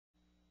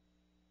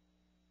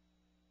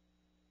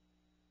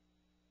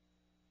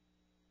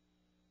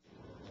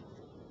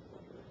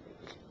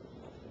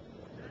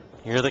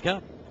Here they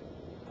come.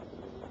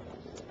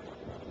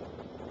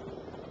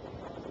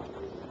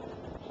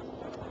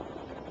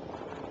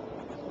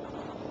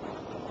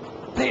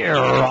 They're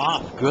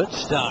off. Good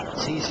start.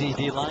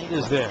 CCD Light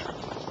is there.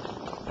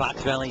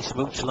 Fox Valley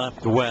Smooch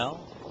left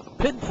well.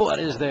 Pinfoot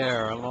is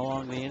there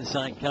along the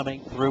inside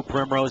coming through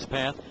Primrose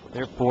Path.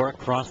 Therefore,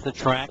 across the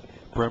track,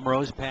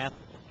 Primrose Path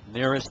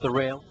nearest the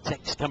rail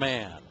takes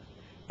command.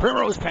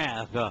 Primrose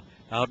Path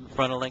out in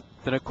front of length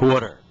and a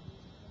quarter.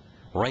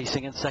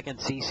 Racing in second,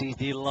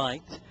 CCD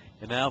Light.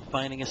 And now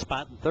finding a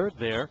spot in third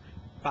there.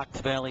 Fox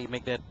Valley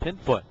make that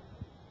Pinfoot.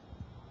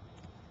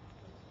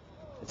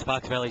 It's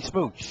Fox Valley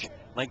Smooch.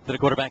 Length and a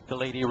quarter back to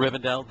Lady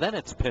Rivendell. Then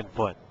it's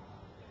Pinfoot.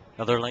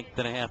 Another length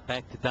and a half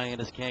back to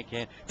Diana's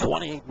Can-Can.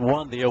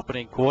 28-1 the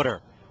opening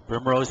quarter.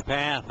 Primrose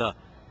Path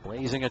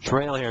blazing a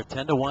trail here.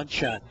 10-1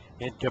 shot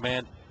in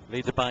command.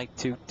 Leads it by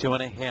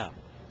 2.5.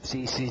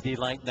 CCD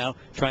Light now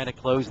trying to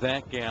close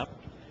that gap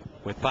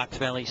with Fox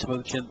Valley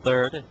Smooch in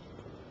third.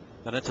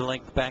 Then it's a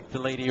length back to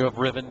Lady of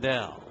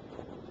Rivendell.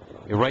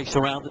 You race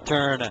around the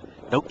turn.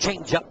 No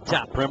change up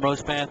top.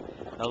 Primrose Path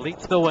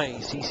leads the way.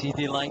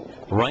 CCD Light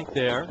right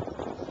there.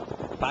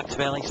 Fox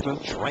Valley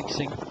Smooch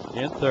racing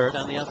in third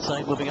on the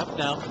outside, moving up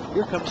now.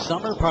 Here comes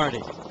Summer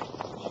Party.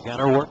 She got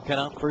her work cut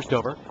out first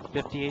over,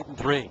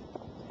 58-3.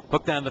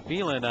 Hooked on the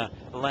feeling,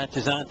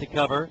 latches on to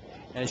cover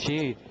as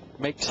she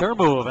makes her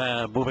move,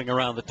 moving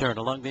around the turn.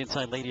 Along the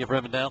inside, Lady of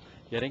Rivendell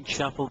getting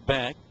shuffled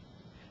back.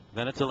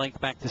 Then it's a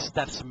length back to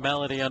Steph's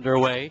Melody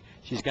underway.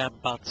 She's got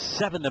about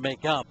 7 to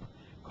make up.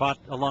 Caught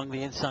along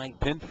the inside,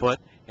 Pinfoot,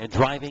 and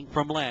driving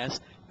from last,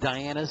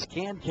 Diana's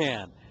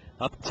Can-Can.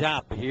 Up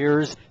top,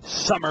 here's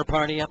Summer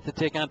Party up to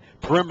take on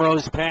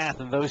Primrose Path,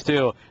 and those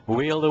two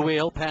wheel to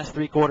wheel past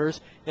three quarters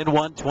in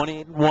 1,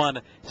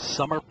 28-1.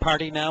 Summer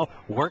Party now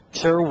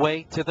works her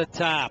way to the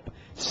top.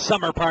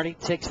 Summer Party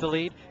takes the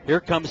lead.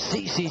 Here comes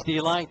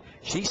CCD Light.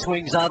 She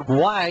swings out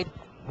wide.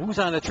 Who's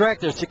on the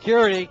track there?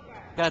 Security.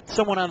 Got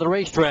someone on the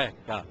racetrack.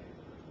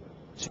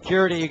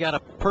 Security, you got a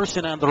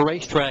person on the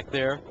racetrack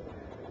there.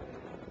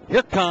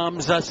 Here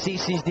comes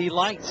CCD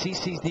Light.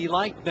 CCD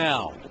Light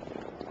now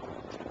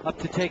up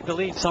to take the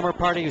lead. Summer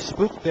Party is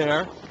spooked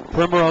there.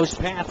 Primrose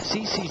Path,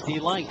 CCD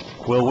Light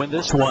will win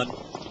this one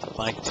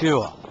by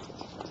 2.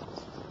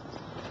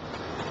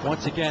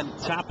 Once again,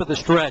 top of the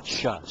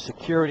stretch.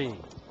 Security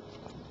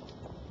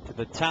to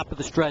the top of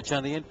the stretch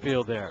on the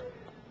infield there.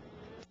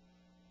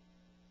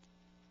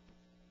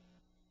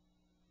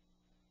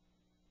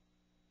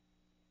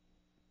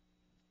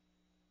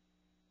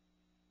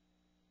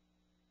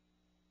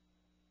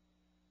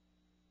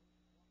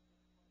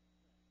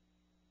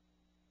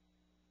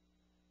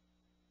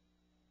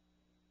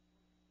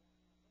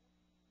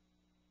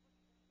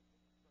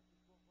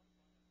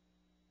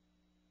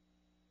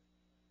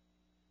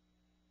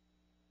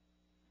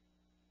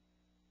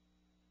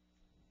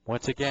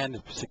 Once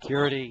again,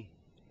 security,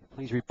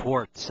 please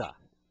report to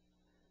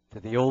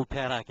the old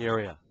paddock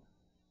area.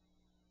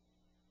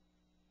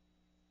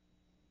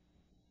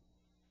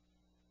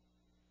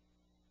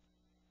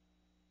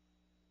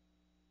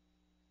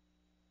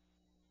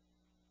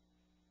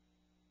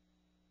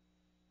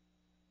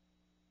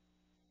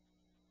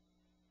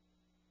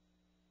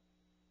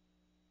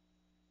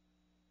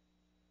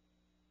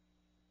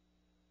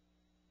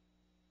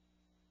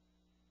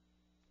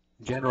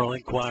 General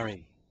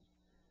inquiry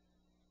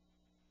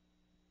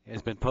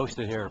has been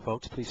posted here,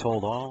 folks. Please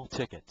hold all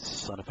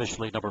tickets.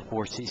 Unofficially, number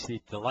 4, CC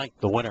Delight,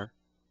 the winner.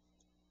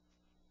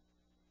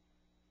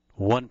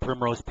 1,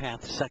 Primrose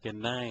Path,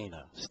 second. 9,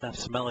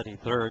 Steph's Melody,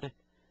 third.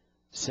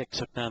 6,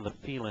 Hooked on the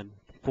Feelin',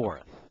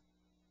 fourth.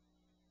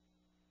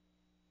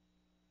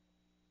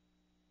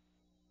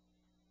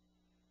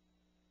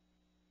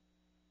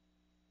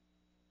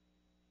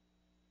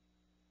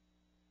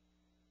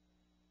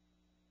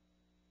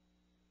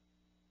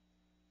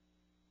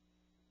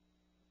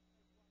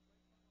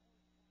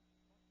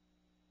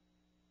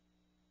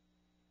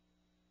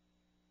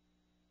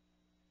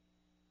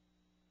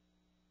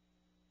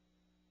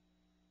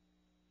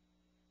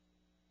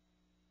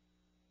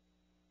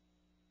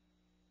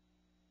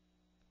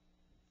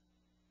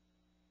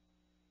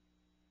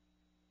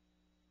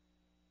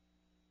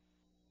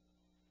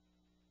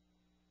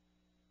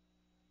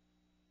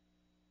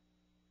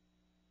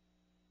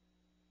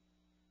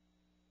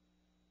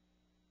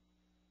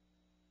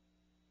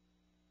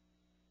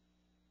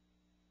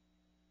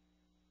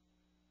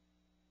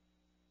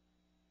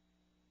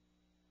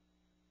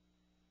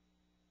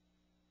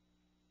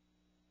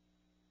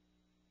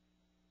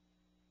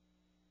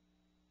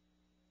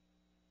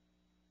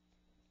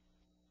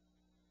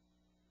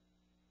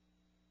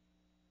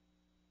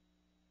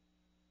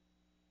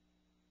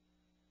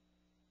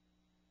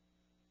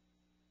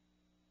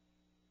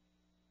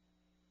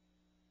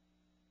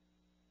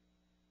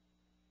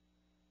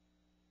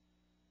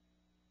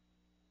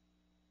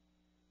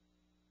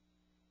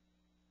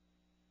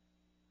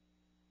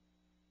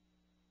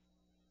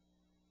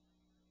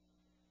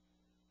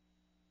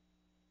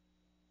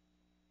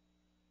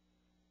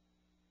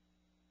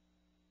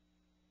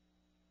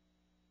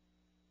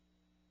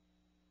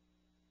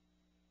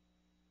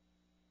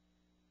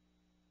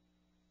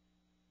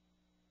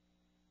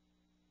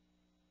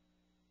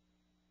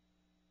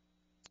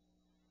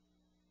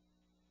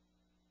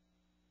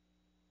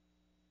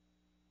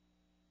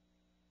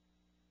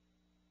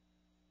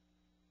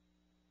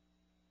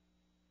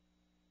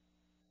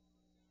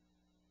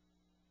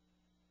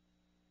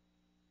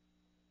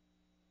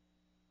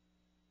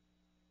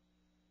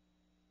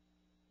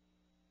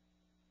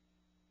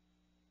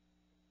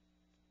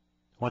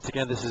 Once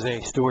again, this is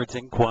a steward's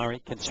inquiry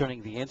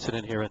concerning the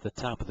incident here at the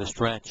top of the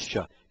stretch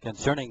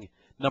concerning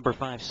number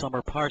 5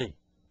 Summer Party.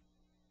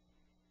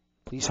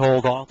 Please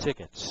hold all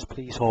tickets.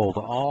 Please hold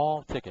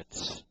all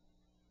tickets.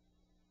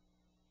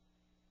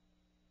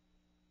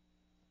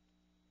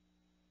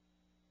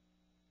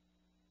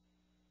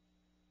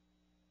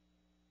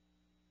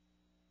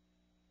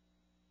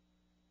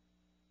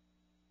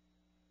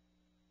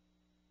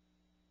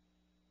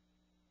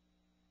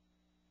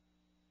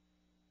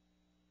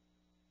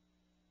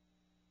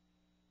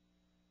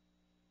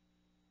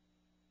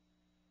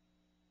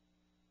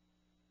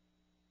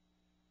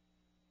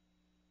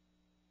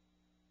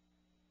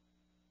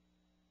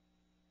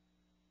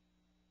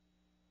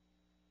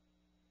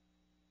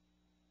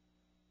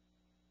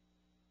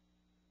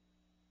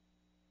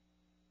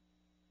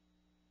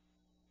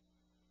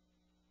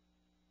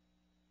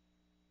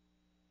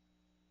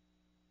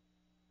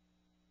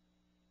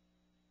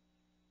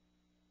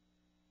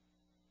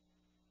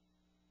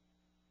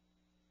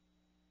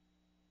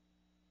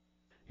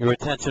 Your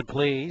attention,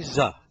 please.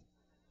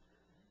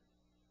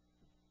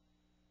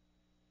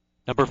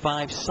 Number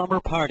 5 Summer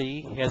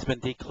Party has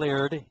been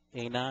declared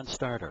a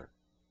non-starter.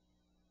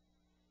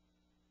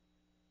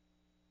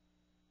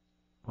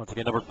 Once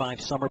again, number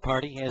 5 Summer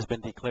Party has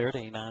been declared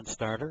a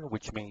non-starter,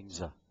 which means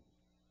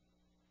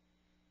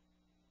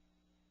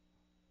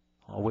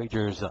all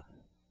wagers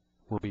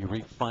will be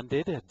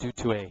refunded due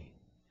to a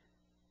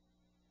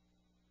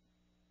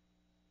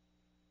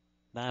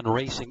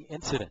non-racing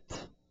incident.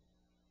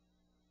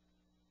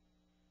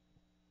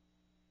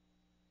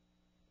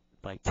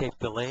 By tape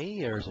delay,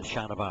 there's a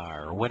shot of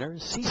our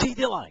winners, CC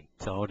Delight,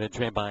 owned and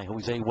trained by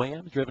Jose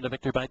Williams, driven to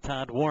victory by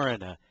Todd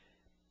Warren.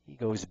 He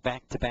goes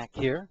back-to-back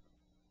here.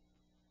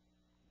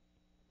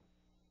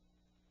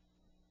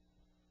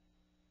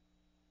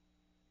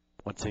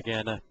 Once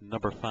again,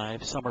 number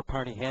 5 Summer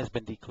Party has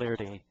been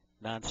declared a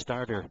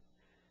non-starter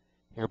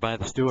here by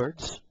the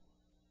stewards.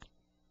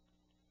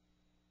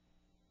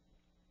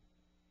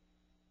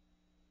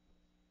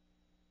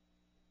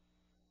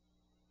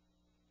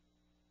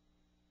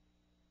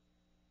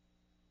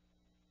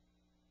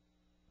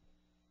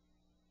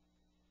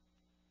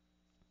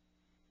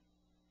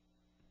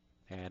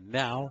 And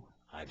now,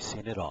 I've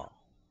seen it all.